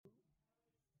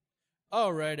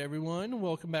All right, everyone.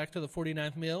 Welcome back to the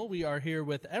 49th Meal. We are here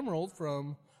with Emerald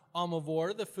from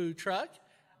Omnivore, the food truck.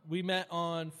 We met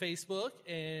on Facebook,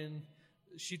 and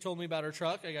she told me about her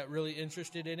truck. I got really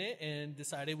interested in it and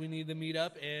decided we need to meet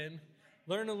up and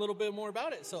learn a little bit more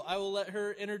about it. So I will let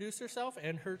her introduce herself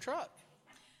and her truck.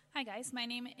 Hi guys, my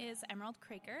name is Emerald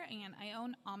Kraker and I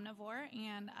own Omnivore,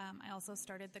 and I also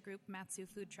started the group Matsu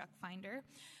Food Truck Finder.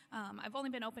 I've only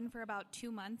been open for about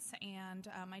 2 months, and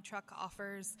my truck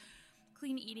offers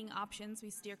clean eating options.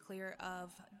 We steer clear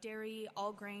of dairy,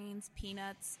 all grains,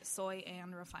 peanuts, soy,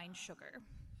 and refined sugar.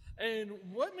 And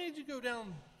what made you go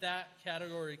down that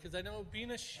category? Because I know being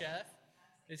a chef,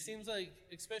 it seems like,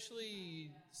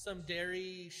 especially some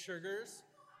dairy sugars,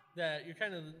 that you're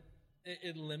kind of,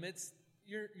 it limits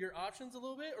your options a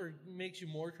little bit, or makes you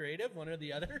more creative, one or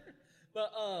the other.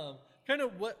 But kind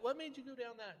of what made you go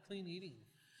down that clean eating?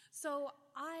 So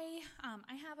I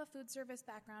have a food service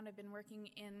background. I've been working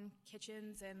in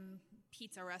kitchens and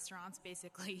pizza restaurants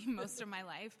basically most of my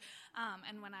life.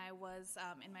 And when I was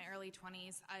in my early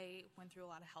 20s, I went through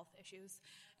a lot of health issues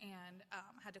and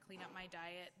had to clean up my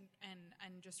diet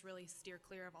and just really steer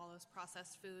clear of all those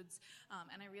processed foods.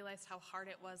 And I realized how hard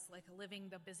it was, like, living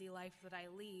the busy life that I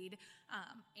lead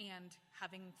and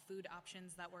having food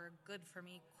options that were good for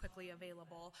me quickly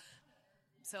available.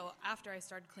 So after I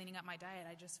started cleaning up my diet,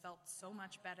 I just felt so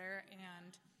much better,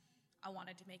 and I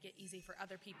wanted to make it easy for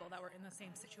other people that were in the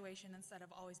same situation instead of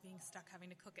always being stuck having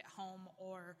to cook at home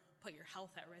or put your health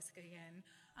at risk again.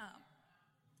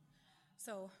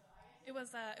 So it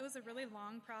was a really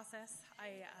long process.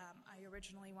 I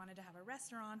originally wanted to have a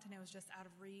restaurant, and it was just out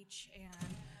of reach,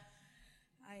 and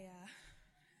I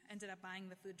ended up buying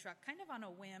the food truck kind of on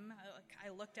a whim. I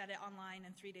looked at it online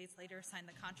and 3 days later signed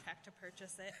the contract to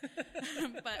purchase it.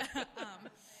 but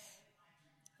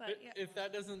yeah. If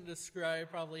that doesn't describe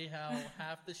probably how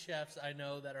half the chefs I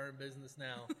know that are in business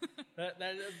now, that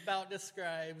about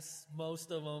describes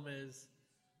most of them. Is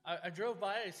I drove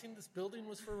by, I seen this building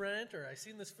was for rent, or I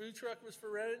seen this food truck was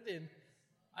for rent, and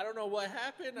I don't know what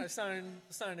happened. I signed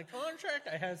a contract,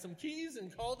 I had some keys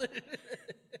and called it.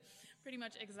 Pretty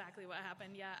much exactly what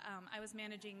happened, yeah. I was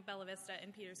managing Bella Vista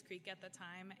in Peters Creek at the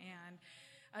time, and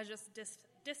I was just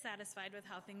dissatisfied with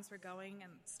how things were going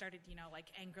and started,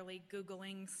 angrily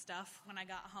Googling stuff when I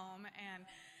got home.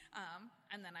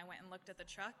 And then I went and looked at the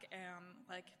truck,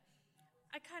 and,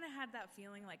 I kind of had that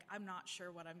feeling like I'm not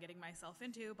sure what I'm getting myself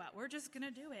into, but we're just going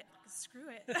to do it. Screw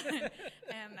it.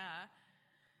 and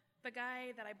the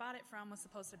guy that I bought it from was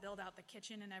supposed to build out the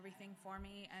kitchen and everything for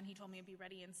me, and he told me it'd be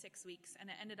ready in 6 weeks, and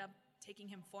it ended up taking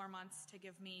him 4 months to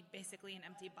give me basically an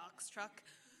empty box truck.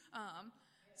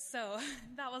 So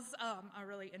that was a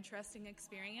really interesting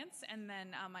experience. And then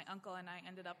my uncle and I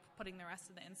ended up putting the rest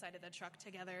of the inside of the truck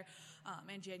together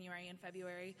in January and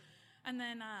February. And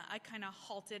then I kind of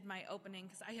halted my opening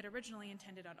because I had originally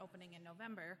intended on opening in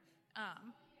November.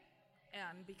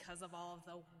 And because of all of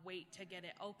the wait to get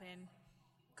it open,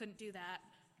 couldn't do that,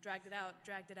 dragged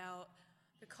it out.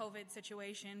 The COVID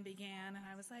situation began, and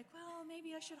I was like, well,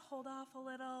 maybe I should hold off a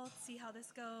little, see how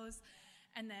this goes.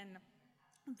 And then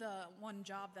the one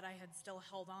job that I had still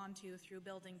held on to through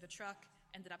building the truck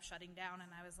ended up shutting down,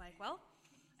 and I was like, well,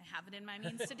 I have it in my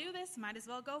means to do this, might as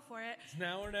well go for it. It's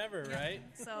now or never, right?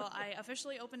 So I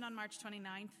officially opened on March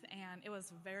 29th, and it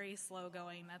was very slow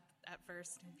going at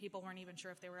first. People weren't even sure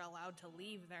if they were allowed to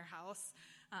leave their house.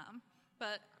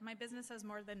 But my business has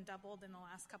more than doubled in the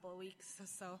last couple of weeks,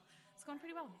 so it's going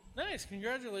pretty well. Nice.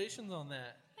 Congratulations on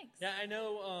that. Thanks. Yeah, I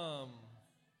know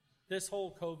this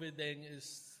whole COVID thing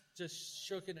is just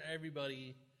shooking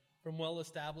everybody, from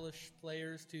well-established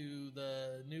players to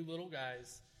the new little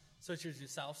guys, such as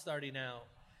yourself, starting out.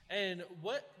 And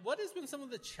what has been some of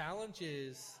the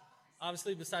challenges,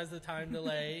 obviously besides the time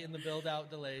delay and the build-out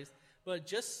delays, but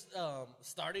just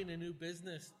starting a new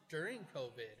business during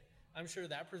COVID? I'm sure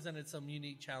that presented some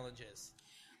unique challenges.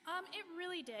 It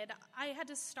really did. I had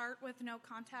to start with no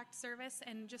contact service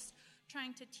and just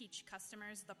trying to teach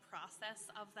customers the process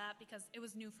of that, because it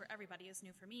was new for everybody. It was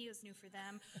new for me. It was new for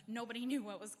them. Nobody knew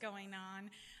what was going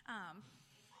on.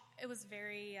 It was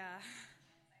very,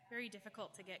 very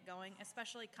difficult to get going,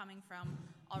 especially coming from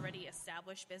already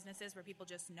established businesses where people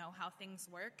just know how things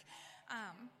work.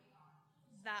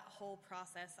 That whole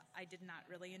process I did not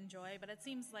really enjoy, but it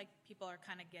seems like people are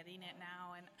kind of getting it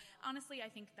now. And honestly, I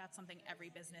think that's something every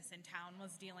business in town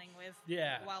was dealing with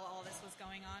while all this was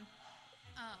going on.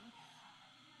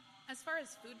 As far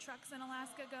as food trucks in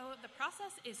Alaska go, the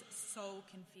process is so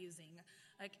confusing.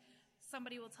 Like,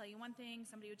 somebody will tell you one thing,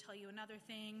 somebody will tell you another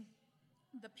thing.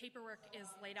 The paperwork is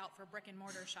laid out for brick and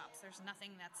mortar shops. There's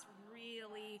nothing that's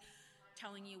really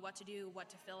telling you what to do, what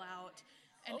to fill out.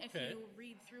 And if you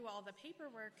read through all the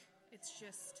paperwork, it's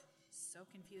just so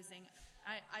confusing.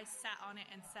 I sat on it,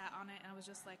 and I was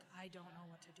just like, I don't know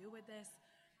what to do with this.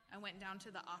 I went down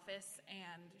to the office,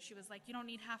 and she was like, you don't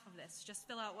need half of this. Just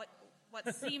fill out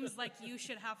what seems like you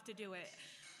should have to do it.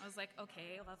 I was like,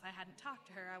 okay, well, if I hadn't talked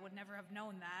to her, I would never have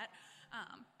known that.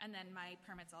 And then my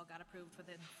permits all got approved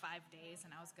within 5 days,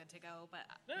 and I was good to go. But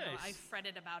I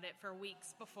fretted about it for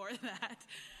weeks before that.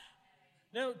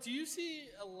 Now, do you see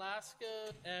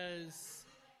Alaska as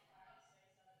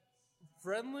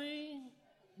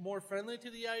more friendly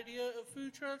to the idea of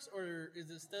food trucks, or is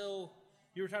it still,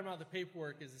 you were talking about the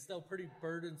paperwork, is it still pretty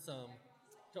burdensome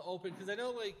to open? Because I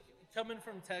know, like, coming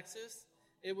from Texas,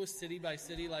 it was city by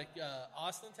city, like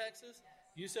Austin, Texas.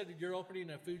 You said you're opening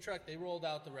a food truck. They rolled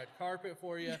out the red carpet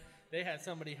for you. They had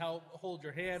somebody help hold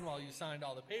your hand while you signed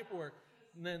all the paperwork.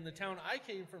 And then the town I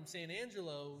came from, San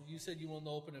Angelo, you said you wanted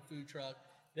to open a food truck.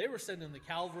 They were sending the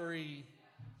cavalry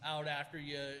out after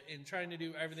you and trying to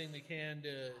do everything they can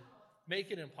to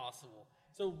make it impossible.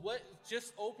 So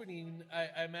just opening,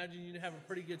 I imagine you'd have a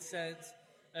pretty good sense.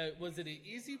 Was it an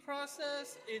easy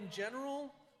process in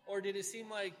general? Or did it seem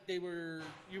like you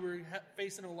were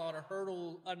facing a lot of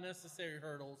unnecessary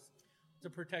hurdles to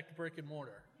protect brick and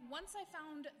mortar? Once I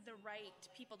found the right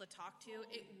people to talk to,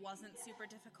 it wasn't super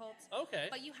difficult. Okay.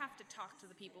 But you have to talk to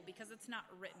the people because it's not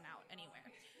written out anywhere.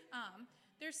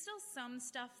 There's still some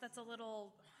stuff that's a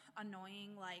little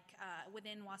annoying, like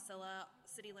within Wasilla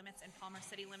city limits and Palmer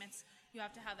city limits, you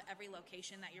have to have every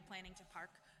location that you're planning to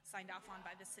park signed off on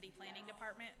by the city planning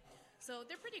department. So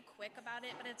they're pretty quick about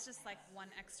it, but it's just like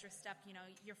one extra step. You know,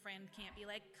 your friend can't be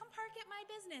like, come park at my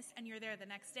business, and you're there the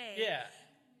next day. Yeah.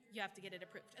 You have to get it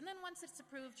approved. And then once it's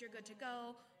approved, you're good to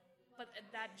go. But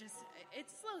that just, it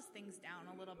slows things down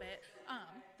a little bit.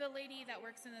 The lady that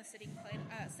works in the city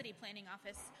planning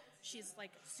office, she's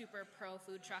like super pro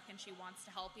food truck, and she wants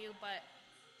to help you, but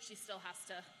she still has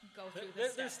to go through the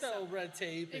steps. There's still red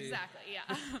tape. Exactly,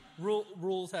 yeah.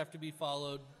 Rules have to be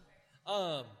followed.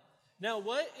 Now,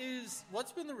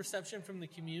 what's been the reception from the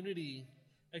community?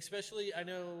 Especially, I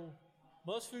know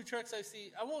most food trucks I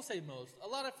see, I won't say most, a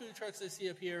lot of food trucks I see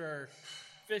up here are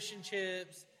fish and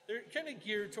chips. They're kind of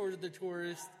geared towards the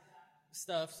tourist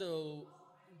stuff. So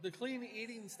the clean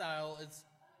eating style,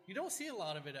 you don't see a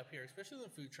lot of it up here, especially the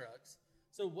food trucks.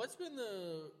 So what's been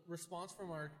the response from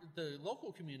the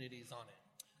local communities on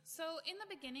it? So in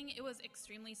the beginning, it was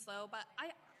extremely slow, but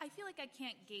I feel like I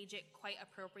can't gauge it quite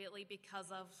appropriately because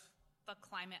of the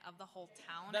climate of the whole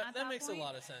town. That makes a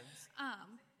lot of sense.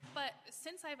 But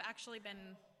since I've actually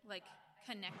been like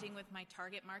connecting with my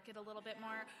target market a little bit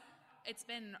more, it's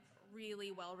been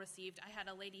really well received. I had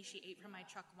a lady, she ate from my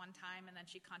truck one time, and then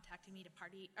she contacted me to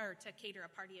cater a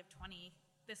party of 20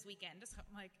 this weekend. So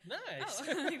I'm like, nice.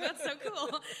 Oh, that's so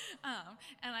cool.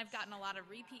 And I've gotten a lot of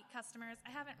repeat customers.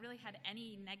 I haven't really had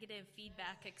any negative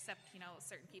feedback except,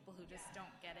 certain people who just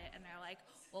don't get it. And they're like,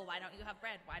 well, why don't you have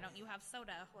bread? Why don't you have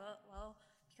soda? Well,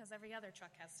 because every other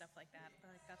truck has stuff like that.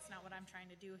 But that's not what I'm trying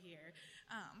to do here.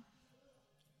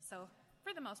 So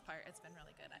for the most part, it's been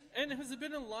really good. And has there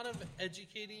been a lot of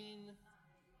educating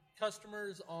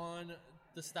customers on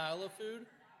the style of food?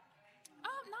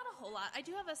 Not a whole lot. I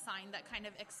do have a sign that kind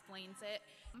of explains it.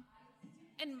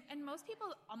 And most people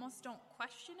almost don't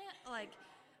question it. Like,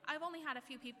 I've only had a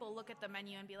few people look at the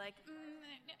menu and be like,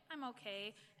 I'm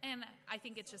okay. And I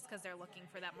think it's just because they're looking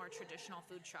for that more traditional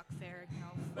food truck fare,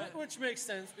 Which makes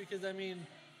sense because,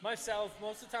 myself,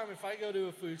 most of the time if I go to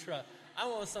a food truck, I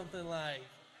want something like,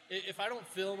 if I don't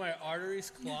feel my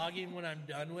arteries clogging when I'm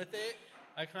done with it,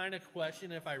 I kind of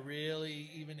question if I really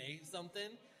even ate something.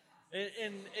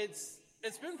 And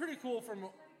it's been pretty cool from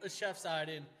a chef side,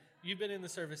 and you've been in the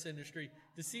service industry,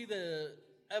 to see the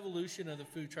evolution of the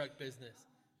food truck business.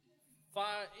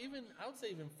 I would say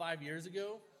even 5 years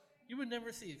ago, you would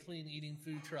never see a clean eating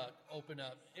food truck open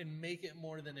up and make it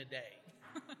more than a day.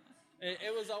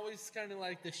 It was always kind of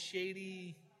like the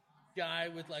shady guy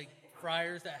with like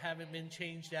fryers that haven't been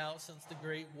changed out since the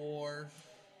Great War.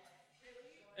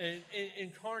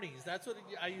 And carnies, that's what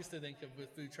I used to think of with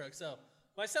food trucks. So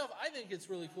myself, I think it's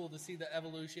really cool to see the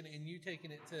evolution and you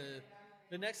taking it to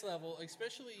the next level,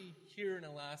 especially here in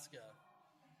Alaska.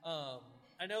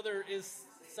 I know there is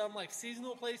some like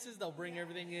seasonal places, they'll bring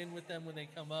everything in with them when they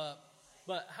come up.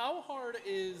 But how hard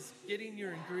is getting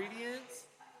your ingredients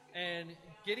and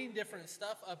getting different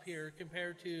stuff up here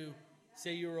compared to,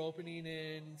 say, you were opening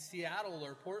in Seattle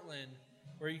or Portland,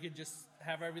 where you could just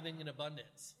have everything in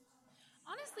abundance?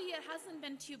 Honestly, it hasn't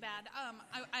been too bad.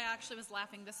 I actually was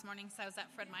laughing this morning, so I was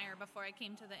at Fred Meyer before I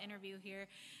came to the interview here.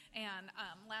 And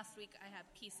last week I had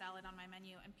pea salad on my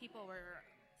menu, and people were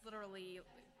literally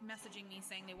messaging me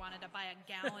saying they wanted to buy a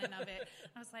gallon of it.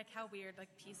 I was like, how weird. Like,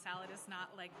 pea salad is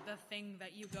not like the thing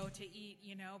that you go to eat,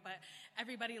 you know, but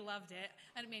everybody loved it.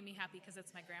 And it made me happy because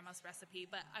it's my grandma's recipe.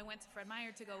 But I went to Fred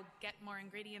Meyer to go get more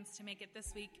ingredients to make it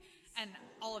this week, and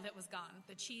all of it was gone.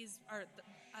 The cheese,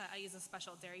 I use a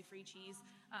special dairy-free cheese,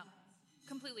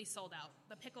 completely sold out.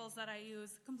 The pickles that I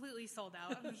use, completely sold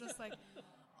out. I was just like,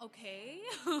 okay.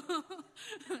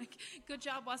 Like, good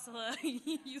job, Wasilla.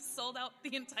 You sold out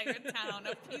the entire town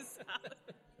of pea salad.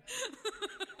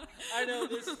 I know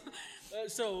this.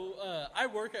 I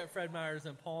work at Fred Meyer's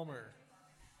in Palmer,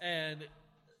 and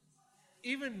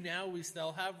even now we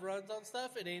still have runs on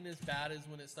stuff. It ain't as bad as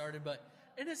when it started,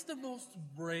 and it's the most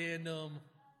random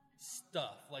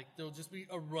stuff. Like, there'll just be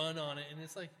a run on it, and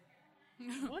it's like,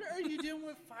 what are you doing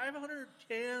with 500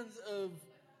 cans of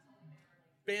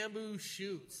bamboo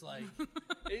shoots? Like,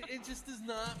 it just does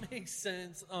not make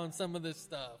sense on some of this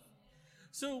stuff.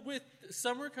 So with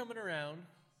summer coming around,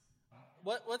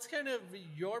 what's kind of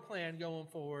your plan going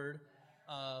forward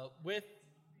with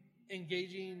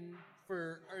engaging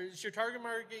is your target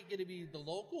market going to be the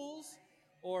locals?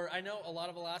 Or I know a lot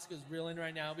of Alaska is reeling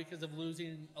right now because of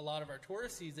losing a lot of our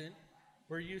tourist season.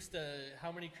 We're used to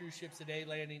how many cruise ships a day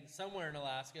landing somewhere in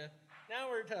Alaska. Now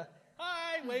we're to,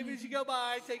 hi, wave as you go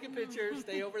by, take a picture,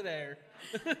 stay over there.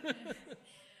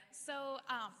 So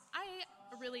I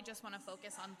really just want to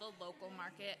focus on the local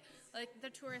market. Like, the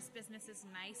tourist business is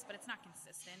nice, but it's not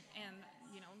consistent. And,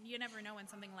 you know, you never know when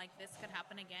something like this could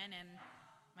happen again and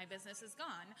my business is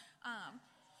gone.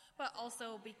 But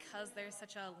also because there's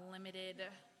such a limited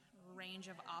range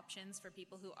of options for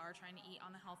people who are trying to eat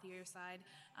on the healthier side,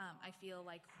 I feel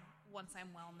like once I'm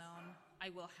well known,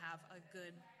 I will have a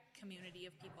good community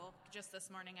of people. Just this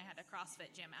morning I had a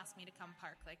CrossFit gym ask me to come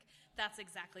park. Like, that's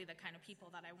exactly the kind of people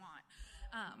that I want.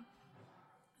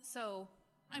 So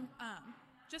I'm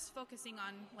just focusing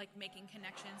on like making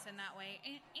connections in that way,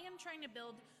 and trying to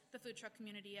build the food truck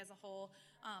community as a whole.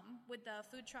 With the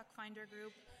food truck finder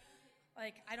group,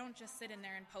 like, I don't just sit in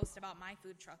there and post about my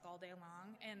food truck all day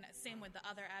long. And same with the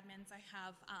other admins. I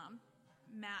have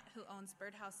Matt, who owns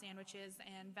Birdhouse Sandwiches,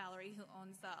 and Valerie, who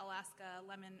owns the Alaska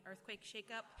Lemon Earthquake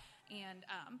Shake-Up, and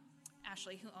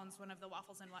Ashley, who owns one of the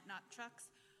Waffles and Whatnot trucks.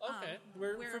 Okay,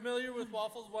 we're familiar with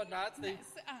Waffles Whatnots.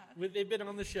 They've been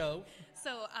on the show.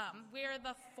 So we're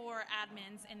the 4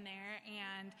 admins in there,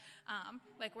 and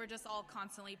like, we're just all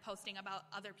constantly posting about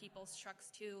other people's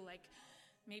trucks too. Like,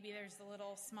 maybe there's the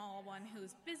little small one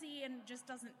who's busy and just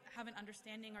doesn't have an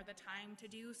understanding or the time to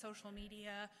do social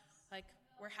media. Like,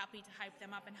 we're happy to hype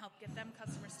them up and help get them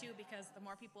customers too, because the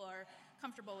more people are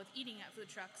comfortable with eating at food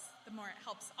trucks, the more it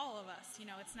helps all of us. You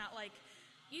know, it's not like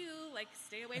you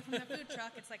stay away from the food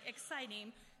truck. It's like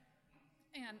exciting.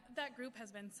 And that group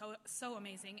has been so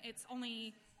amazing. It's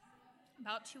only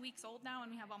about 2 weeks old now,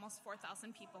 and we have almost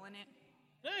 4,000 people in it.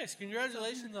 Nice.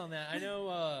 Congratulations on that. I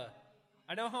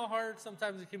know how hard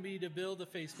sometimes it can be to build a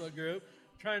Facebook group.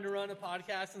 Trying to run a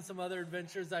podcast and some other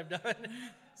adventures I've done,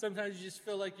 sometimes you just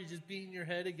feel like you're just beating your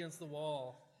head against the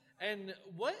wall. And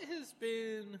what is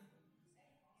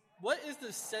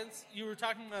the sense, you were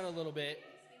talking about a little bit,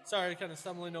 sorry, kind of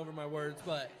stumbling over my words,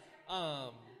 but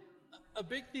a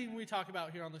big thing we talk about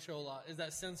here on the show a lot is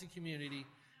that sense of community.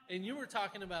 And you were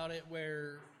talking about it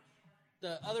where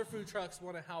the other food trucks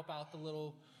want to help out the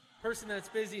little person that's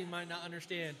busy and might not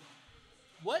understand.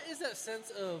 What is that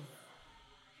sense of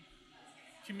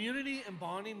community and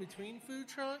bonding between food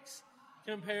trucks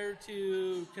compared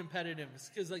to competitiveness?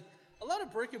 Because, like, a lot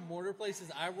of brick and mortar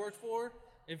places I've worked for,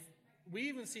 if we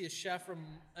even see a chef from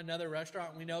another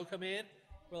restaurant we know come in,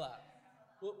 we're like,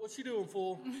 what you doing,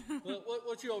 fool?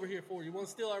 what you over here for? You want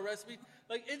to steal our recipe?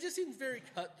 Like, it just seems very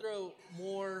cutthroat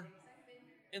more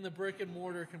in the brick and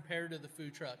mortar compared to the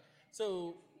food truck.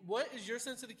 So what is your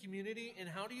sense of the community, and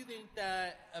how do you think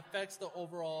that affects the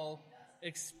overall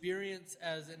experience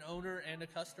as an owner and a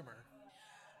customer?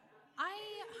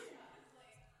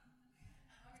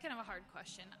 It's kind of a hard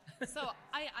question. So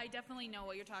I definitely know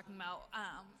what you're talking about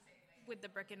with the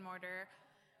brick and mortar.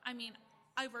 I mean,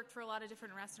 I've worked for a lot of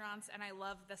different restaurants, and I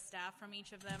love the staff from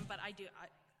each of them, but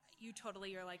you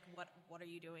totally are like, what are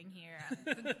you doing here?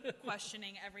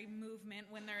 Questioning every movement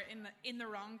when they're in the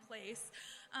wrong place.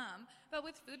 But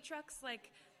with food trucks, like,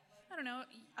 I don't know,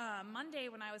 Monday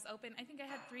when I was open, I think I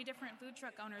had 3 different food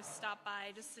truck owners stop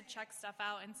by just to check stuff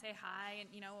out and say hi. And,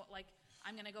 you know, like,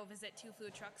 I'm going to go visit 2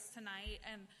 food trucks tonight.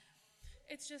 And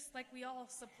it's just like we all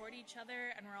support each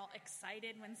other and we're all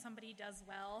excited when somebody does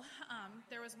well.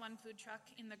 There was one food truck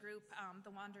in the group,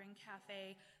 the Wandering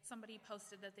Cafe. Somebody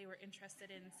posted that they were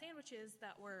interested in sandwiches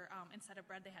that were, instead of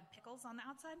bread, they had pickles on the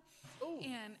outside. Ooh.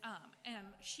 And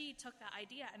she took that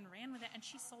idea and ran with it, and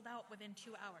she sold out within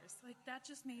 2 hours. Like, that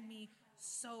just made me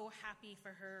so happy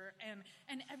for her,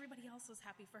 and everybody else was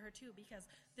happy for her too, because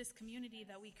this community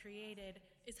that we created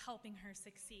is helping her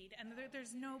succeed, and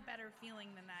there's no better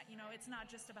feeling than that. You know, it's not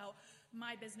just about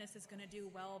my business is going to do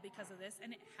well because of this,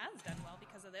 and it has done well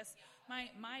because of this.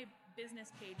 My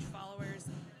business page followers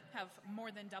have more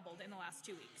than doubled in the last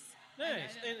 2 weeks.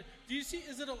 Nice. And do you see,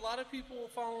 is it a lot of people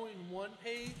following one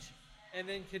page and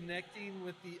then connecting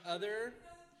with the other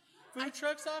food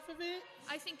trucks off of it?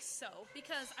 I think so,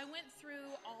 because I went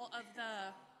through all of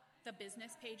the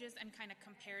business pages and kind of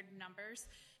compared numbers,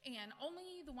 and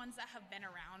only the ones that have been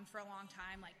around for a long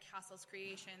time, like Castle's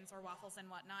Creations or Waffles and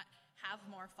whatnot, have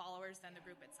more followers than the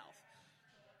group itself.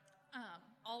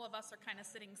 All of us are kind of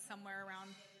sitting somewhere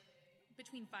around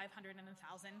between 500 and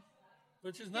 1,000.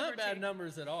 Which is not bad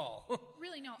numbers at all.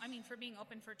 Really, no. I mean, for being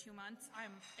open for 2 months,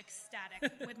 I'm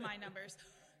ecstatic with my numbers.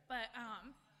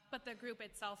 But the group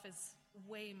itself is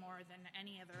way more than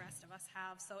any of the rest of us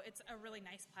have. So it's a really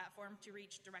nice platform to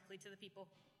reach directly to the people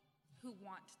who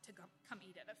want to come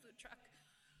eat at a food truck.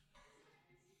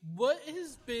 What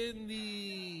has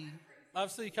been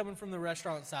obviously coming from the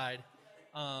restaurant side,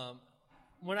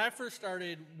 when I first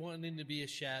started wanting to be a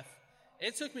chef,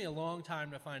 it took me a long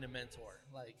time to find a mentor.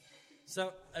 Like,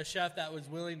 a chef that was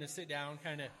willing to sit down,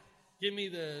 kind of give me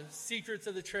the secrets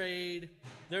of the trade,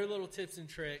 their little tips and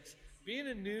tricks.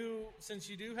 Since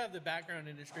you do have the background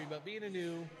industry, but being a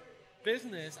new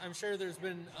business, I'm sure there's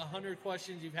been 100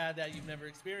 questions you've had that you've never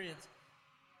experienced.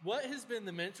 What has been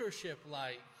the mentorship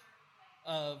like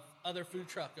of other food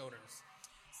truck owners?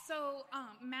 So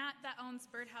Matt, that owns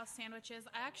Birdhouse Sandwiches,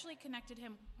 I actually connected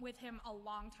with him a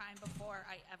long time before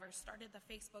I ever started the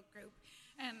Facebook group.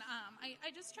 And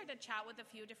I just tried to chat with a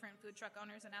few different food truck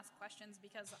owners and ask questions,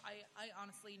 because I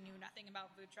honestly knew nothing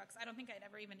about food trucks. I don't think I'd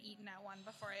ever even eaten at one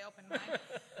before I opened mine.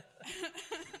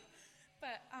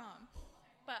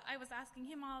 But I was asking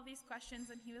him all of these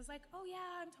questions, and he was like, oh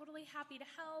yeah, I'm totally happy to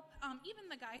help. Even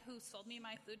the guy who sold me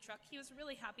my food truck, he was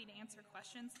really happy to answer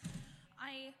questions.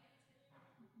 I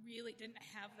really didn't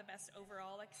have the best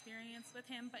overall experience with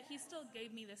him, but he still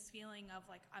gave me this feeling of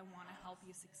like, I want to help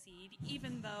you succeed,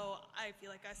 even though I feel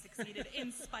like I succeeded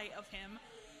in spite of him.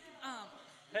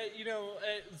 Hey,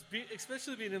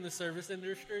 especially being in the service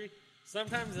industry,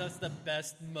 sometimes that's the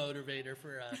best motivator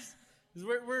for us. Because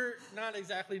we're not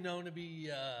exactly known to be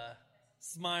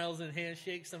smiles and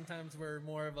handshakes. Sometimes we're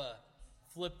more of a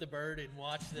flip the bird and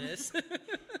watch this.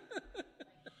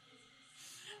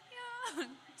 Yeah,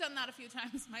 done that a few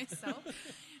times myself.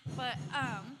 But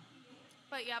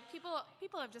yeah,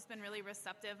 people have just been really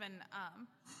receptive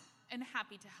and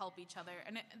happy to help each other,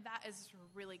 and that is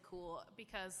really cool,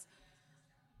 because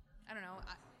I don't know,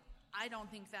 I don't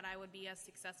think that I would be as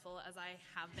successful as I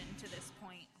have been to this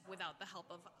point without the help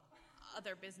of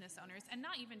other business owners, and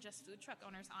not even just food truck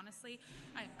owners, honestly.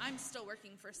 I'm still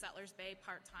working for Settlers Bay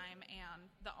part-time, and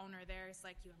the owner there is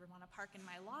like, you ever want to park in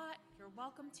my lot? You're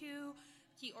welcome to.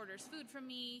 He orders food from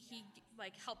me. He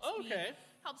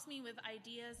helps me with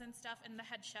ideas and stuff, and the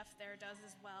head chef there does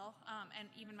as well. And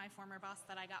even my former boss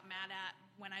that I got mad at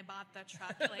when I bought the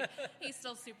truck, he's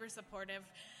still super supportive.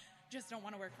 Just don't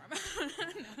want to work for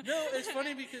him. No, it's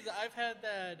funny because I've had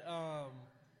that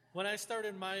when I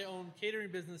started my own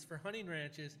catering business for hunting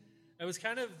ranches. It was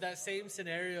kind of that same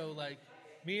scenario. Like,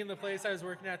 me and the place I was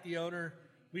working at, the owner,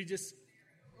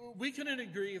 we couldn't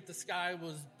agree if the sky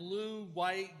was blue,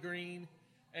 white, green,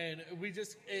 and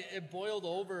it boiled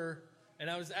over. And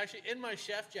I was actually in my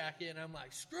chef jacket, and I'm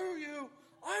like, screw you,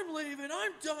 I'm leaving,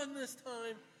 I'm done this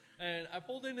time. And I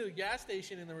pulled into the gas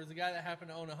station, and there was a guy that happened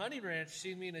to own a hunting ranch,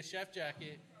 seen me in a chef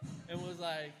jacket, and was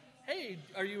like, hey,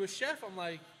 are you a chef? I'm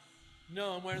like,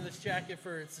 no, I'm wearing this jacket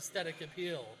for its aesthetic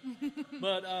appeal.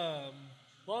 But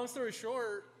long story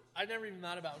short, I never even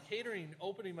thought about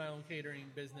opening my own catering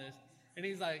business. And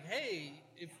he's like, hey,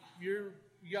 if you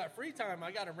got free time,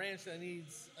 I got a ranch that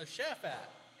needs a chef at.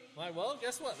 I'm like, well,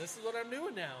 guess what? This is what I'm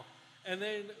doing now. And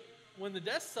then when the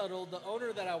dust settled, the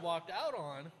owner that I walked out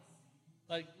on,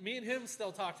 like, me and him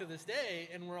still talk to this day,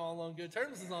 and we're all on good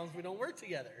terms as long as we don't work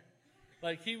together.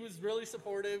 Like, he was really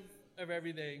supportive of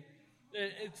everything.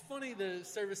 It's funny, the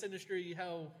service industry,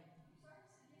 how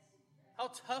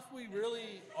tough we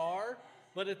really are,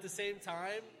 but at the same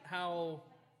time, how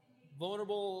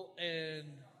vulnerable and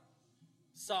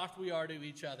soft we are to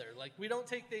each other. Like, we don't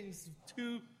take things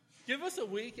give us a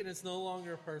week and it's no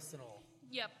longer personal.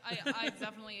 Yep, I've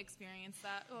definitely experienced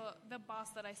that. The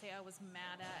boss that I say I was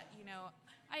mad at,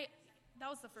 that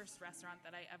was the first restaurant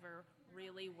that I ever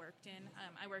really worked in.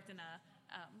 I worked in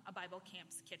a Bible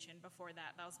camp's kitchen before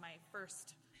that. That was my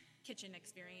first kitchen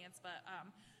experience, but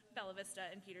Bella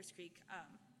Vista in Peters Creek,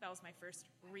 that was my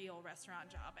first real restaurant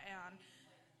job, and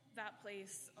that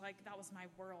place, that was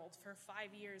my world. For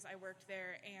 5 years I worked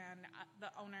there, and the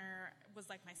owner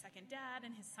was like my second dad,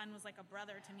 and his son was like a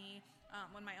brother to me.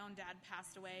 When my own dad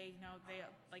passed away,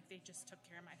 they just took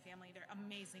care of my family. They're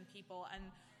amazing people, and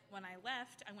when I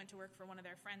left, I went to work for one of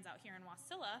their friends out here in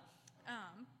Wasilla,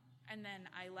 and then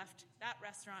I left that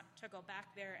restaurant to go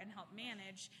back there and help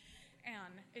manage,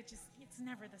 and it's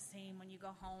never the same when you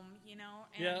go home,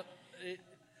 And yeah,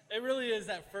 it really is.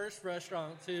 That first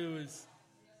restaurant too is,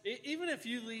 even if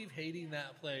you leave hating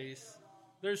that place,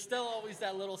 there's still always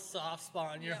that little soft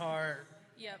spot in your heart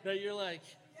that you're like,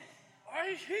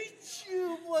 I hate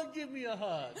you. Well, give me a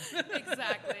hug.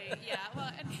 Exactly. Yeah.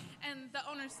 Well, and the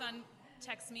owner's son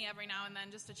texts me every now and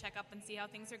then just to check up and see how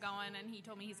things are going, and he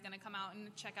told me he's going to come out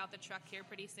and check out the truck here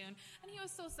pretty soon. And he was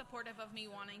so supportive of me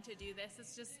wanting to do this.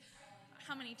 It's just,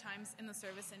 how many times in the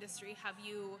service industry have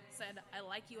you said, I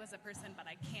like you as a person, but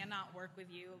I cannot work with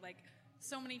you?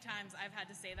 So many times I've had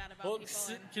to say that about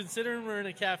people. Considering we're in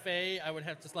a cafe, I would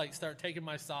have to start taking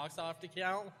my socks off to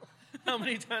count how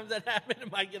many times that happened.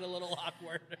 It might get a little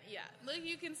awkward. Yeah,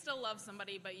 you can still love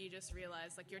somebody, but you just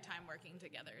realize your time working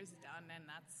together is done, and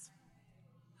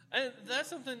that's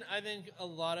something I think a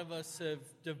lot of us have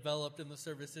developed in the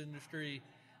service industry,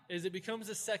 is it becomes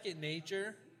a second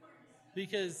nature,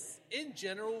 because in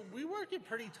general we work in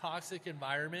pretty toxic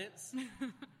environments.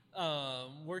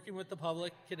 Working with the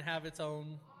public can have its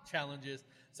own challenges.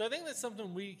 So I think that's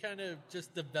something we kind of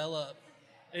just develop,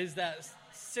 is that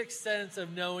sixth sense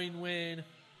of knowing when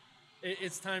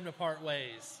it's time to part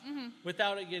ways,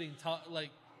 without it getting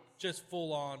just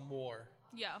full on war.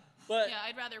 Yeah. But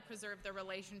I'd rather preserve the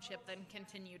relationship than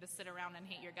continue to sit around and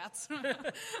hate your guts.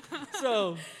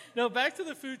 So, no, back to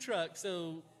the food truck.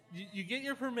 So you get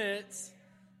your permits,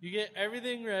 you get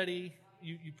everything ready,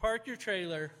 you park your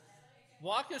trailer.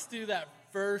 Walk us through that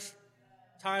first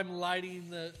time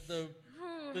lighting the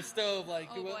stove.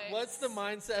 What's the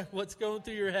mindset? What's going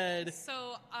through your head?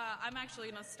 So I'm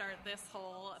actually going to start this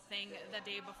whole thing the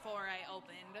day before I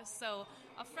opened. So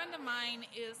a friend of mine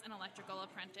is an electrical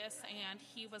apprentice, and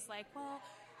he was like, well,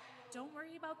 don't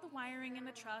worry about the wiring in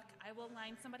the truck. I will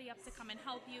line somebody up to come and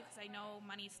help you, because I know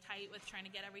money's tight with trying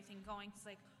to get everything going. He's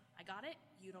like, I got it.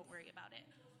 You don't worry about it.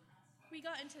 We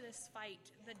got into this fight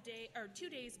 2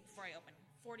 days before I opened,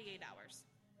 48 hours.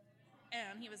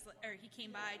 And he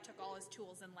came by, took all his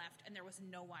tools and left, and there was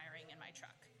no wiring in my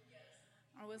truck.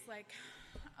 I was like,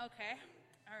 okay,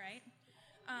 all right.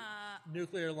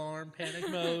 Nuclear alarm, panic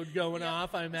mode going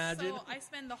off, I imagine. So I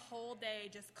spend the whole day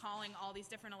just calling all these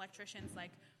different electricians,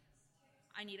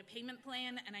 I need a payment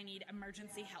plan and I need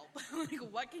emergency help.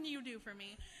 What can you do for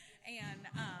me? And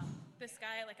this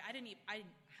guy,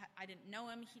 I didn't know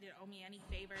him. He didn't owe me any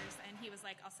favors. And he was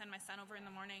like, I'll send my son over in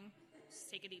the morning. Just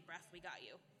take a deep breath. We got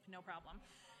you. No problem.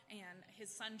 And his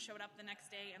son showed up the next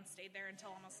day and stayed there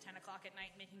until almost 10 o'clock at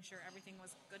night, making sure everything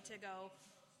was good to go,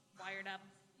 wired up,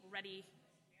 ready.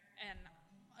 And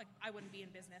I wouldn't be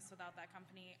in business without that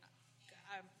company.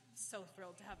 I'm so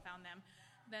thrilled to have found them.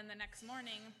 Then the next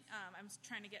morning, I was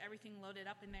trying to get everything loaded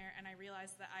up in there, and I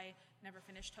realized that I never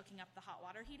finished hooking up the hot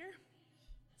water heater.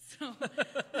 So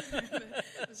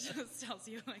it just tells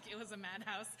you it was a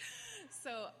madhouse.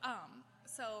 So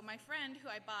my friend, who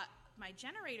I bought my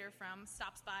generator from,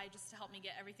 stops by just to help me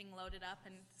get everything loaded up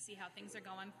and see how things are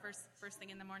going first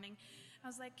thing in the morning. I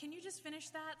was like, can you just finish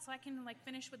that so I can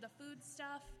finish with the food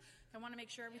stuff? I want to make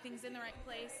sure everything's in the right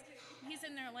place. He's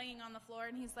in there laying on the floor,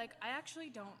 and he's like, I actually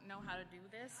don't know how to do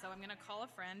this, so I'm going to call a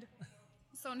friend.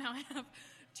 So now I have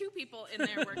 2 people in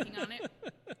there working on it.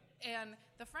 And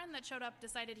the friend that showed up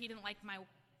decided he didn't like my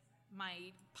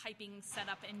piping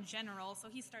setup in general, so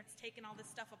he starts taking all this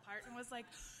stuff apart and was like,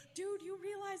 dude, you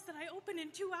realize that I open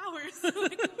in 2 hours.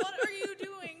 What are you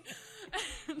doing?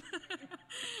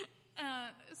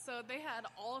 So they had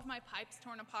all of my pipes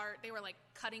torn apart. They were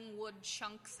cutting wood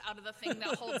chunks out of the thing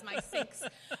that holds my sinks.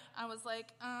 I was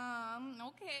like,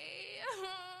 okay.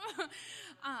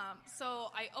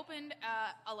 So I opened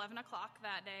at 11 o'clock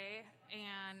that day,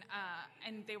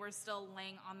 and they were still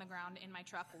laying on the ground in my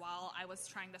truck while I was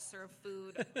trying to serve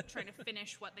food, trying to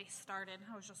finish what they started.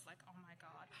 I was just like, oh my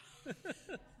God.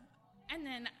 And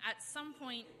then at some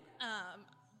point,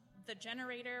 the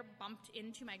generator bumped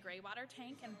into my gray water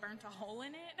tank and burnt a hole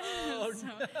in it. Oh,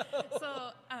 no.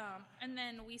 And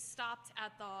then we stopped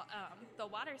at the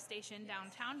water station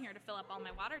downtown here to fill up all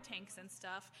my water tanks and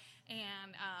stuff.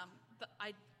 And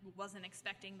I wasn't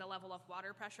expecting the level of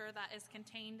water pressure that is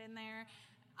contained in there.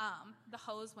 The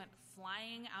hose went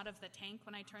flying out of the tank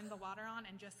when I turned the water on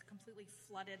and just completely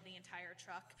flooded the entire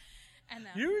truck. And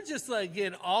then, You were just like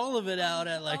getting all of it out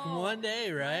at like one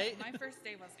day, right? My first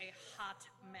day was a hot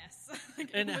mess.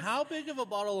 And how big of a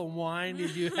bottle of wine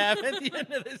did you have at the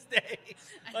end of this day?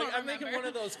 I'm thinking one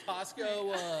of those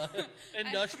Costco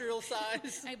industrial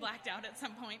size. I blacked out at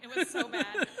some point. It was so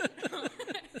bad.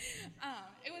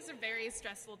 It was a very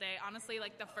stressful day. Honestly,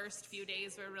 like the first few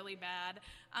days were really bad.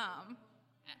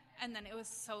 And then it was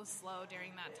so slow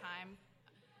during that time.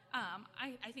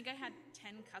 I think I had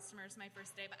 10 customers my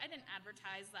first day, but I didn't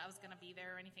advertise that I was going to be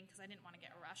there or anything because I didn't want to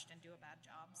get rushed and do a bad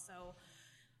job. So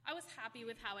I was happy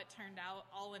with how it turned out,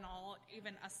 all in all,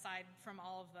 even aside from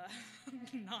all of the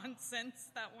nonsense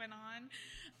that went on.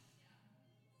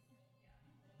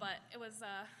 But it was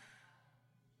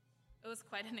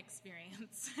quite an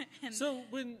experience. So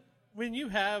when you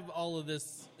have all of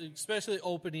this, especially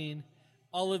opening,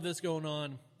 all of this going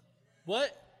on,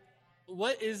 what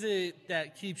is it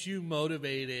that keeps you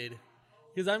motivated?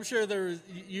 Because I'm sure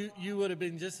you would have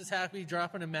been just as happy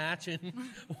dropping a match and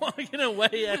walking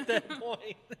away at that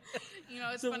point.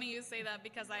 It's funny you say that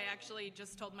because I actually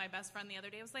just told my best friend the other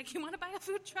day, I was like, you want to buy a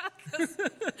food truck? 'Cause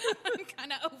I'm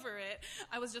kind of over it.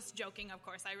 I was just joking, of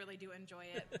course. I really do enjoy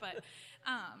it. But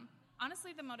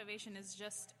honestly, the motivation is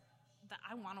just that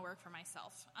I want to work for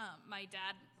myself. My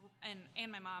dad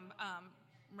and my mom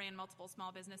ran multiple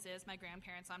small businesses. My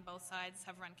grandparents on both sides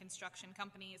have run construction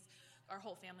companies. Our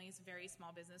whole family is very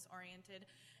small business oriented.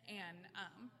 And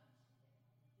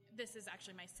this is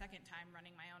actually my second time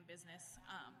running my own business.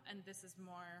 And this is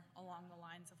more along the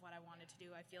lines of what I wanted to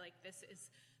do. I feel like this is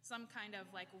some kind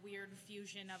of like weird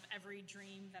fusion of every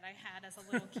dream that I had as a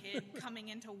little kid coming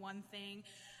into one thing.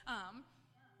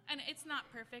 And it's not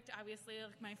perfect, obviously.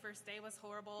 Like my first day was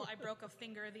horrible. I broke a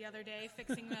finger the other day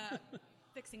fixing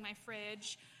my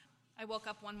fridge. I woke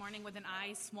up one morning with an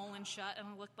eye swollen shut and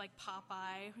I looked like Popeye.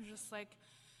 I was just like,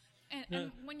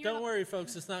 and when you're don't worry,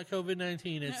 folks. It's not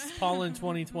COVID-19. It's pollen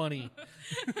 2020.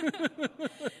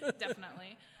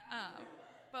 Definitely.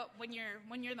 But when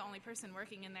you're the only person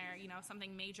working in there,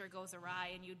 something major goes awry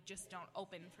and you just don't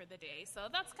open for the day. So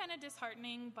that's kind of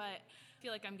disheartening, but I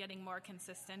feel like I'm getting more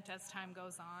consistent as time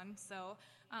goes on. So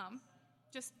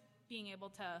just being able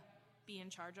to be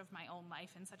in charge of my own life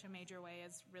in such a major way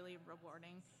is really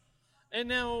rewarding. And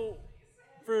now,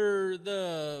 for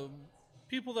the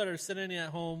people that are sitting at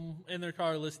home in their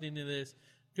car listening to this,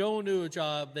 going to a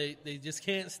job they just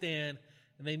can't stand,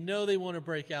 and they know they want to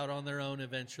break out on their own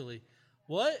eventually,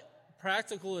 what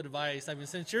practical advice, I mean,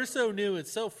 since you're so new,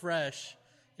 it's so fresh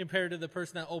compared to the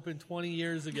person that opened 20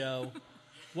 years ago,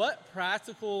 what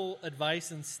practical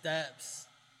advice and steps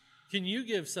can you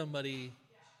give somebody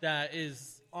that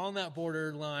is on that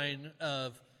borderline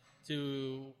of,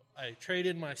 I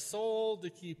traded my soul to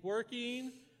keep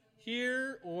working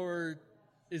here, or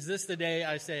is this the day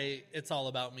I say it's all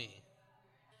about me?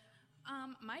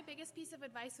 My biggest piece of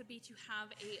advice would be to have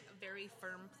a very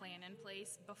firm plan in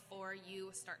place before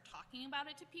you start talking about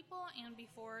it to people and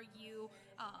before you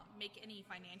make any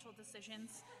financial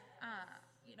decisions.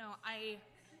 I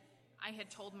had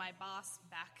told my boss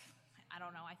back, I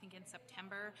don't know, I think in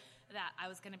September, that I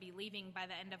was going to be leaving by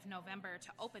the end of November to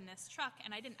open this truck,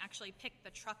 and I didn't actually pick the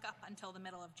truck up until the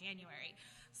middle of January.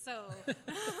 So,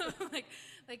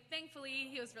 thankfully,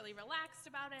 he was really relaxed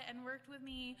about it and worked with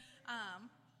me.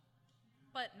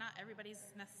 But not everybody's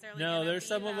necessarily. No, there's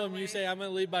some of them way. You say, I'm going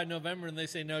to leave by November, and they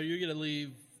say, no, you're going to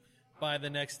leave by the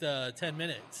next 10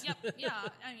 minutes. Yep, yeah.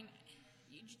 I mean,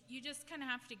 you just kind of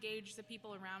have to gauge the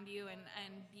people around you and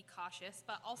be cautious.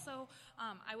 But also,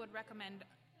 I would recommend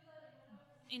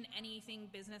in anything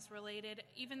business related,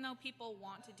 even though people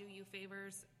want to do you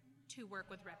favors, to work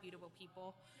with reputable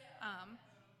people.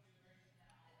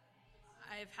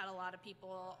 I've had a lot of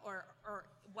people or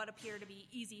what appear to be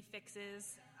easy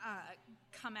fixes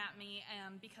come at me,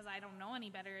 and because I don't know any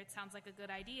better, it sounds like a good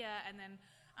idea, and then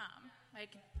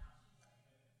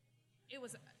it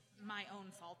was my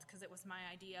own fault because it was my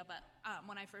idea. But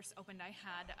when I first opened, I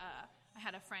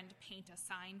had a friend paint a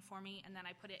sign for me, and then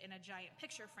I put it in a giant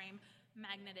picture frame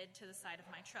magneted to the side of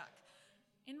my truck.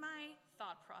 In my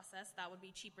thought process, that would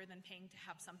be cheaper than paying to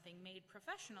have something made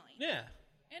professionally. Yeah.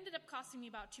 It ended up costing me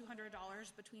about $200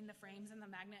 between the frames and the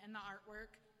magnet and the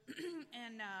artwork.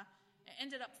 And It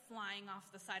ended up flying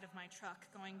off the side of my truck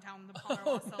going down the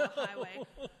Palmer Wasilla Highway.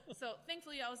 So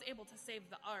thankfully I was able to save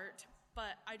the art,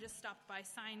 but I just stopped by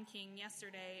Sign King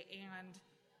yesterday, and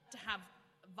to have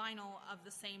vinyl of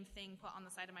the same thing put on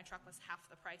the side of my truck was half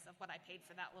the price of what I paid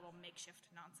for that little makeshift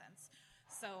nonsense.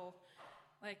 So,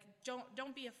 like,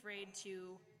 don't be afraid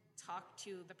to talk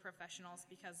to the professionals,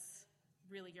 because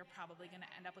really you're probably going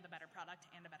to end up with a better product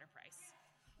and a better price.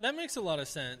 That makes a lot of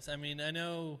sense. I mean, I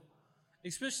know,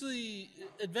 especially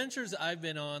adventures I've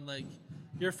been on, like,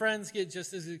 your friends get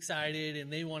just as excited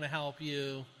and they want to help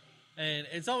you. And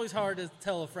it's always hard to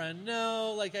tell a friend,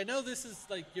 no, like, I know this is,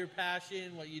 like, your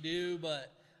passion, what you do,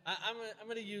 but I'm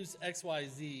going to use X, Y,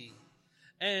 Z.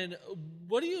 And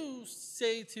what do you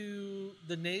say to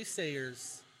the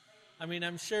naysayers? I mean,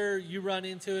 I'm sure you run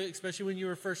into it, especially when you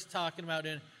were first talking about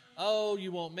it. Oh,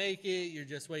 you won't make it. You're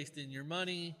just wasting your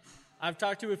money. I've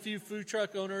talked to a few food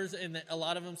truck owners, and a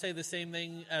lot of them say the same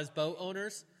thing as boat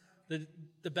owners.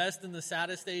 The best and the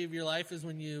saddest day of your life is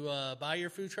when you buy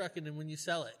your food truck and then when you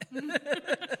sell it.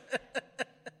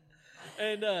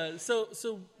 And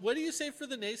so what do you say for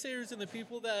the naysayers and the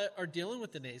people that are dealing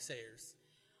with the naysayers?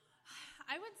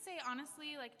 I would say,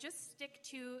 honestly, like, just stick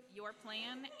to your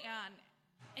plan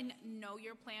and know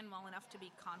your plan well enough to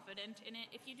be confident in it.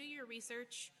 If you do your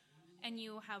research and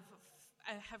you have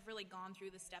really gone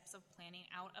through the steps of planning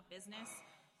out a business,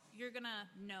 you're going to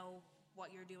know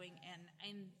what you're doing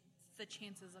and the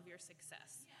chances of your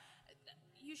success.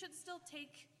 You should still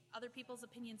take other people's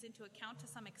opinions into account to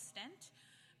some extent,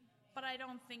 but I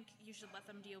don't think you should let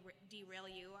them derail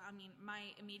you. I mean,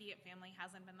 my immediate family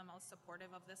hasn't been the most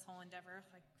supportive of this whole endeavor.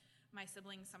 Like, my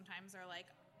siblings sometimes are like,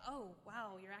 "Oh,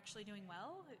 wow, you're actually doing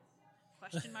well?"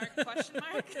 Question mark, question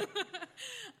mark.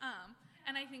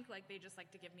 And I think, like, they just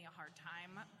like to give me a hard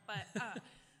time. But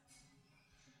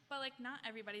like, not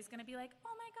everybody's going to be like,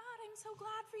 "Oh my God, I'm so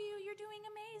glad for you. You're doing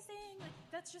amazing." Like,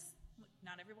 that's just,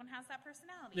 not everyone has that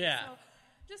personality. Yeah. So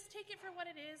just take it for what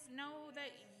it is. Know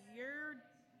that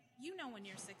you know when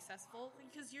you're successful,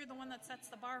 because you're the one that sets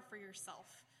the bar for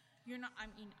yourself.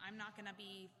 I'm not going to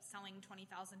be selling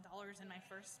 $20,000 in my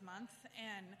first month,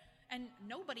 and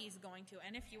nobody's going to.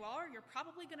 And if you are, you're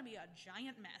probably going to be a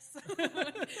giant mess.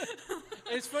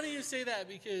 It's funny you say that,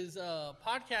 because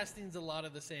podcasting's a lot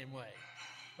of the same way.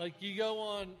 Like, you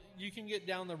can get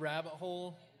down the rabbit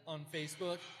hole on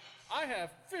Facebook. I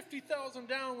have 50,000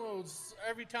 downloads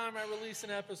every time I release an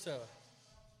episode.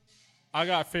 I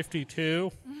got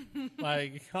 52.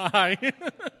 Like, hi.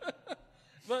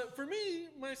 But for me,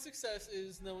 my success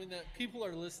is knowing that people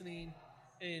are listening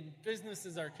and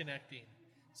businesses are connecting.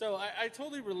 So I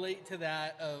totally relate to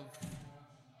that, of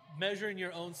measuring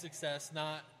your own success.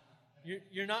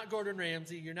 You're not Gordon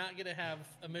Ramsay. You're not going to have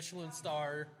a Michelin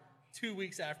star 2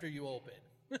 weeks after you open.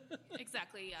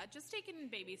 Exactly, yeah. Just taking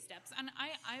baby steps. And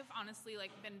I've honestly,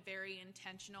 like, been very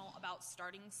intentional about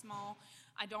starting small.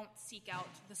 I don't seek out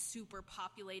the super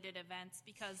populated events,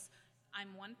 because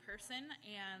I'm one person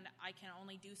and I can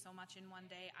only do so much in one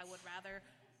day. I would rather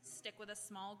stick with a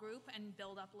small group and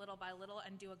build up little by little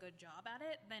and do a good job at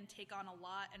it than take on a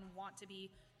lot and want to be,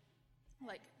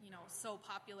 like, so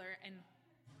popular and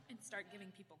start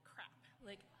giving people crap.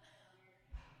 Like,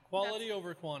 quality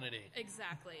over quantity.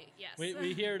 Exactly, yes.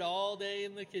 We hear it all day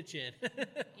in the kitchen.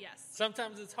 Yes.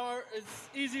 Sometimes it's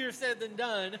easier said than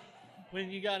done when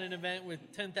you got an event with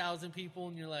 10,000 people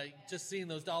and you're like just seeing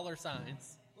those dollar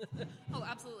signs. Oh,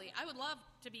 absolutely. I would love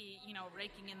to be,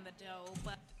 raking in the dough,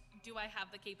 but do I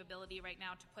have the capability right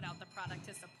now to put out the product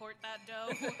to support that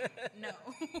dough? No.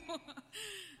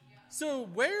 So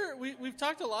we've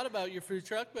talked a lot about your food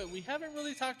truck, but we haven't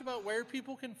really talked about where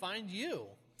people can find you.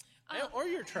 Or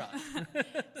your truck.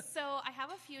 So I have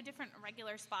a few different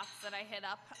regular spots that I hit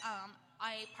up.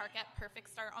 I park at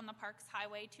Perfect Start on the Parks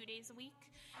Highway 2 days a week,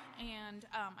 and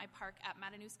I park at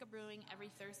Matanuska Brewing every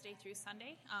Thursday through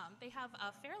Sunday. They have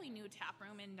a fairly new tap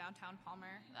room in downtown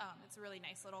Palmer. It's a really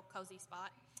nice little cozy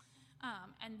spot.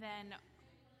 And then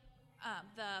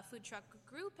the food truck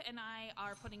group and I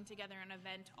are putting together an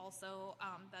event also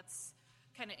that's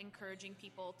kind of encouraging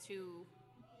people to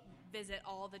visit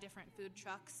all the different food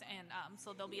trucks, and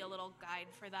so there'll be a little guide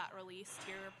for that released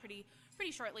here pretty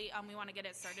shortly. We want to get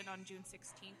it started on June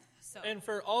 16th. So, and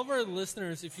for all of our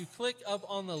listeners, if you click up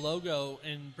on the logo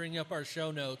and bring up our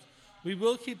show notes, we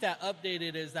will keep that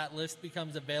updated as that list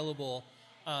becomes available.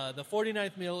 The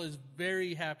 49th Meal is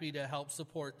very happy to help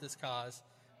support this cause,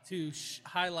 to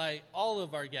highlight all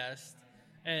of our guests.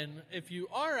 And if you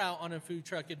are out on a food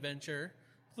truck adventure,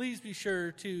 please be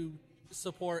sure to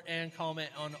support and comment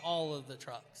on all of the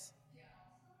trucks.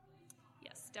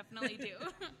 Yes, definitely do.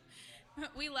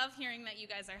 We love hearing that you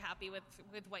guys are happy with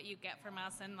what you get from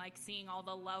us and like seeing all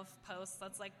the love posts.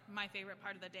 That's like my favorite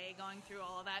part of the day, going through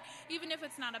all of that, even if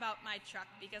it's not about my truck,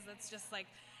 because it's just like,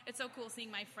 it's so cool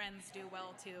seeing my friends do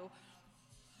well too.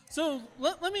 So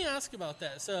let me ask about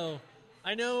that. So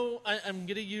I know I'm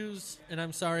going to use, and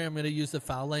I'm sorry, I'm going to use the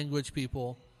foul language,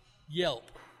 people, Yelp.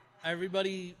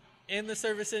 Everybody in the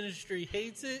service industry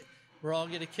hates it. We're all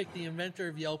going to kick the inventor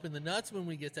of Yelp in the nuts when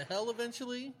we get to hell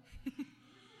eventually.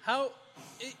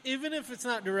 Even if it's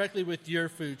not directly with your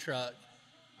food truck,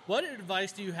 what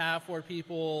advice do you have for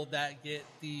people that get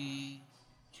the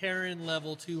Karen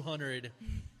level 200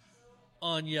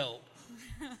 on Yelp?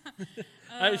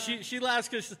 She laughs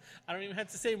because I don't even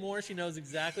have to say more. She knows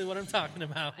exactly what I'm talking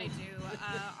about. I do.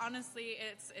 Honestly,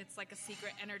 it's like a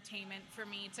secret entertainment for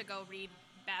me to go read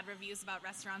bad reviews about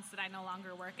restaurants that I no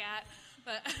longer work at.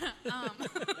 But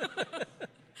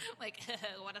like,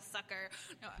 what a sucker.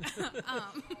 No.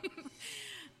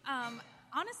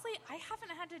 Honestly, I haven't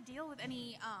had to deal with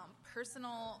any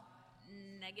personal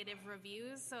negative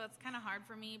reviews, so it's kind of hard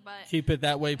for me, but keep it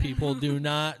that way, people. Do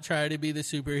not try to be the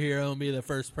superhero and be the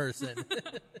first person.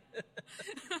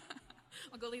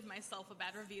 I'll go leave myself a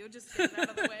bad review just to get it out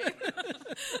of the way.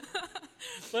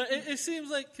 But it seems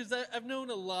like, because I've known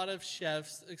a lot of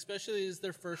chefs, especially as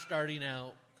they're first starting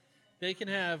out, they can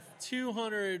have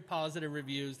 200 positive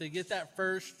reviews. They get that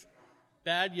first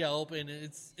bad Yelp, and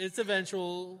it's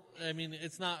eventual. I mean,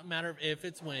 it's not a matter of if,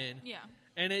 it's when. Yeah.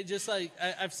 And it just like,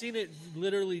 I've seen it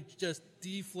literally just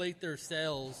deflate their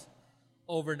sales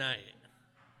overnight.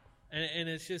 And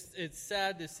it's just, it's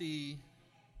sad to see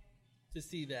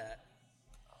that.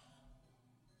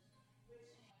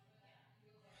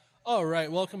 All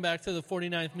right, welcome back to the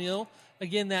 49th Meal.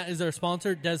 Again, that is our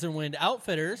sponsor, Desert Wind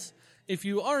Outfitters. If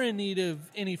you are in need of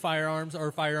any firearms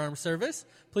or firearm service,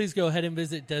 please go ahead and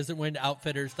visit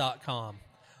desertwindoutfitters.com.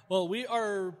 Well, we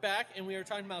are back, and we are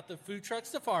talking about the food truck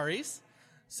safaris.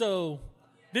 So,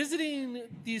 visiting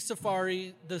the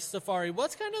safari,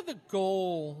 what's kind of the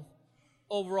goal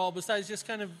overall, besides just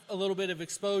kind of a little bit of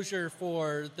exposure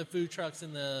for the food trucks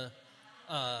and the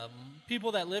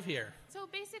people that live here? So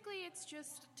basically, it's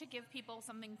just to give people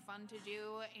something fun to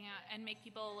do and make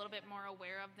people a little bit more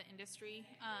aware of the industry.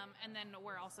 And then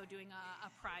we're also doing a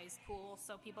prize pool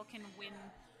so people can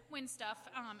win stuff.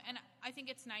 And I think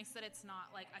it's nice that it's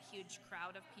not like a huge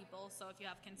crowd of people. So if you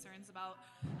have concerns about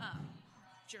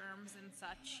germs and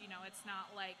such, it's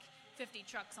not like 50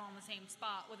 trucks all in the same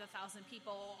spot with 1,000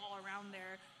 people all around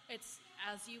there. It's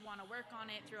as you want to work on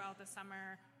it throughout the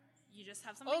summer. You just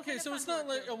have something. Okay, so it's not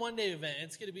like a one-day event.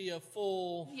 It's going to be a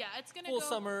full. Yeah, it's going to go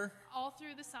summer, all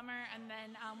through the summer, and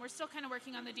then we're still kind of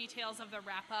working on the details of the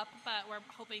wrap-up. But we're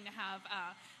hoping to have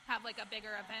like a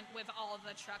bigger event with all of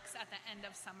the trucks at the end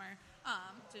of summer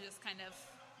to just kind of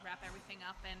wrap everything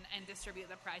up and distribute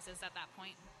the prizes at that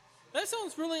point. That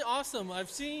sounds really awesome.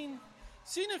 I've seen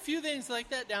a few things like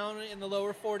that down in the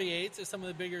lower 48s at some of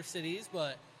the bigger cities,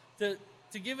 but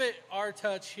to give it our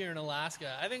touch here in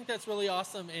Alaska, I think that's really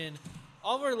awesome. And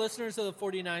all of our listeners of the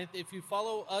 49th, if you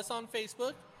follow us on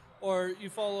Facebook or you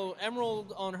follow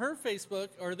Emerald on her Facebook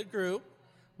or the group,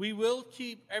 we will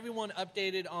keep everyone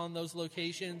updated on those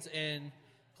locations and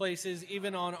places,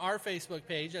 even on our Facebook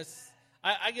page.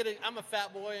 I'm a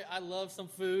fat boy. I love some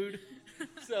food.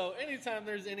 So anytime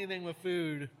there's anything with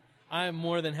food, I'm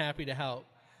more than happy to help.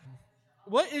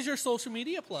 What is your social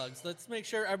media plugs? Let's make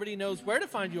sure everybody knows where to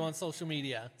find you on social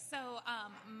media. So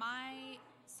my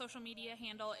social media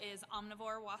handle is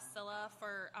Omnivore Wasilla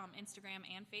for Instagram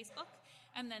and Facebook.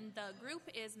 And then the group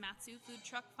is Matsu Food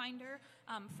Truck Finder.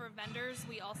 For vendors,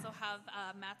 we also have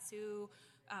Matsu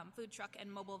Food Truck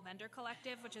and Mobile Vendor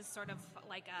Collective, which is sort of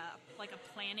like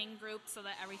a planning group so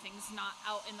that everything's not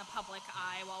out in the public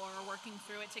eye while we're working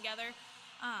through it together.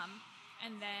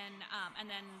 And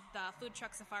then the Food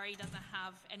Truck Safari doesn't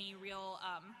have any real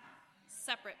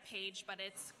separate page, but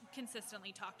it's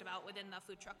consistently talked about within the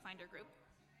Food Truck Finder group.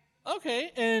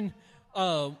 Okay, and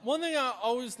one thing I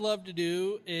always love to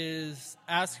do is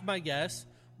ask my guests,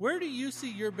 where do you see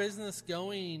your business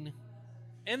going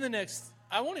in the next,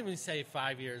 I won't even say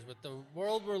 5 years, but the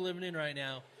world we're living in right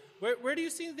now, where do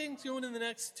you see things going in the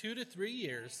next 2 to 3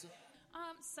 years?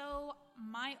 So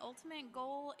my ultimate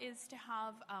goal is to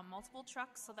have multiple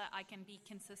trucks so that I can be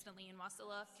consistently in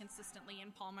Wasilla, consistently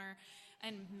in Palmer,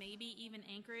 and maybe even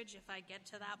Anchorage if I get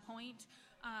to that point.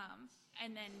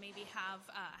 And then maybe have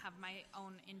my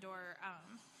own indoor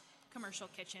commercial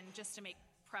kitchen just to make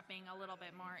prepping a little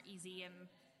bit more easy and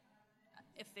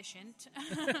efficient.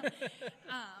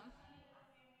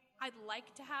 I'd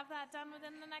like to have that done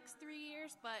within the next 3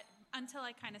 years, but until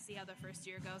I kind of see how the first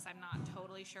year goes, I'm not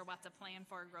totally sure what to plan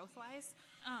for growth-wise.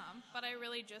 But I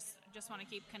really just want to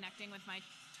keep connecting with my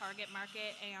target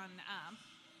market and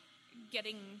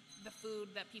getting the food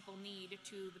that people need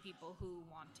to the people who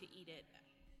want to eat it.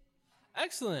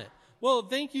 Excellent. Well,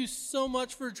 thank you so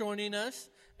much for joining us.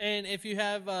 And if you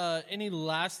have any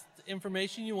last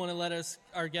information you want to let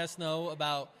our guests know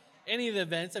about any of the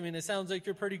events, I mean, it sounds like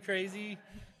you're pretty crazy,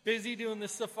 busy doing the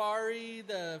safari,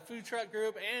 the food truck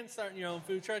group, and starting your own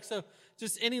food truck. So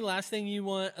just any last thing you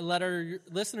want to let our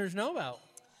listeners know about?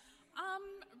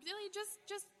 Really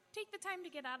just take the time to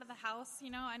get out of the house.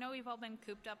 You know, I know we've all been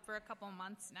cooped up for a couple of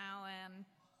months now, and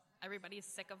everybody's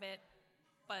sick of it.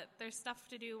 But there's stuff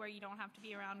to do where you don't have to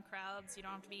be around crowds. You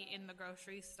don't have to be in the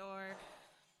grocery store.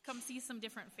 Come see some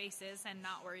different faces and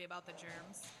not worry about the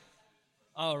germs.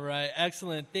 All right.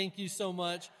 Excellent. Thank you so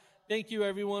much. Thank you,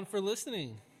 everyone, for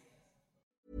listening.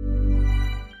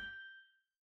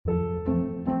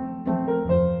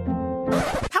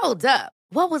 Hold up.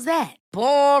 What was that?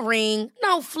 Boring.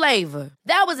 No flavor.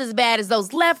 That was as bad as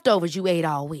those leftovers you ate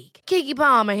all week. Keke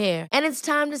Palmer here, and it's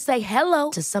time to say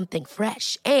hello to something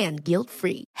fresh and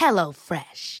guilt-free. Hello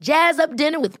Fresh. Jazz up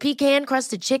dinner with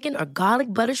pecan-crusted chicken or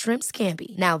garlic butter shrimp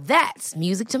scampi. Now that's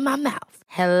music to my mouth.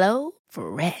 Hello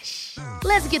Fresh.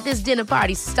 Let's get this dinner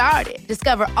party started.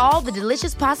 Discover all the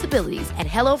delicious possibilities at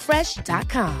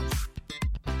HelloFresh.com.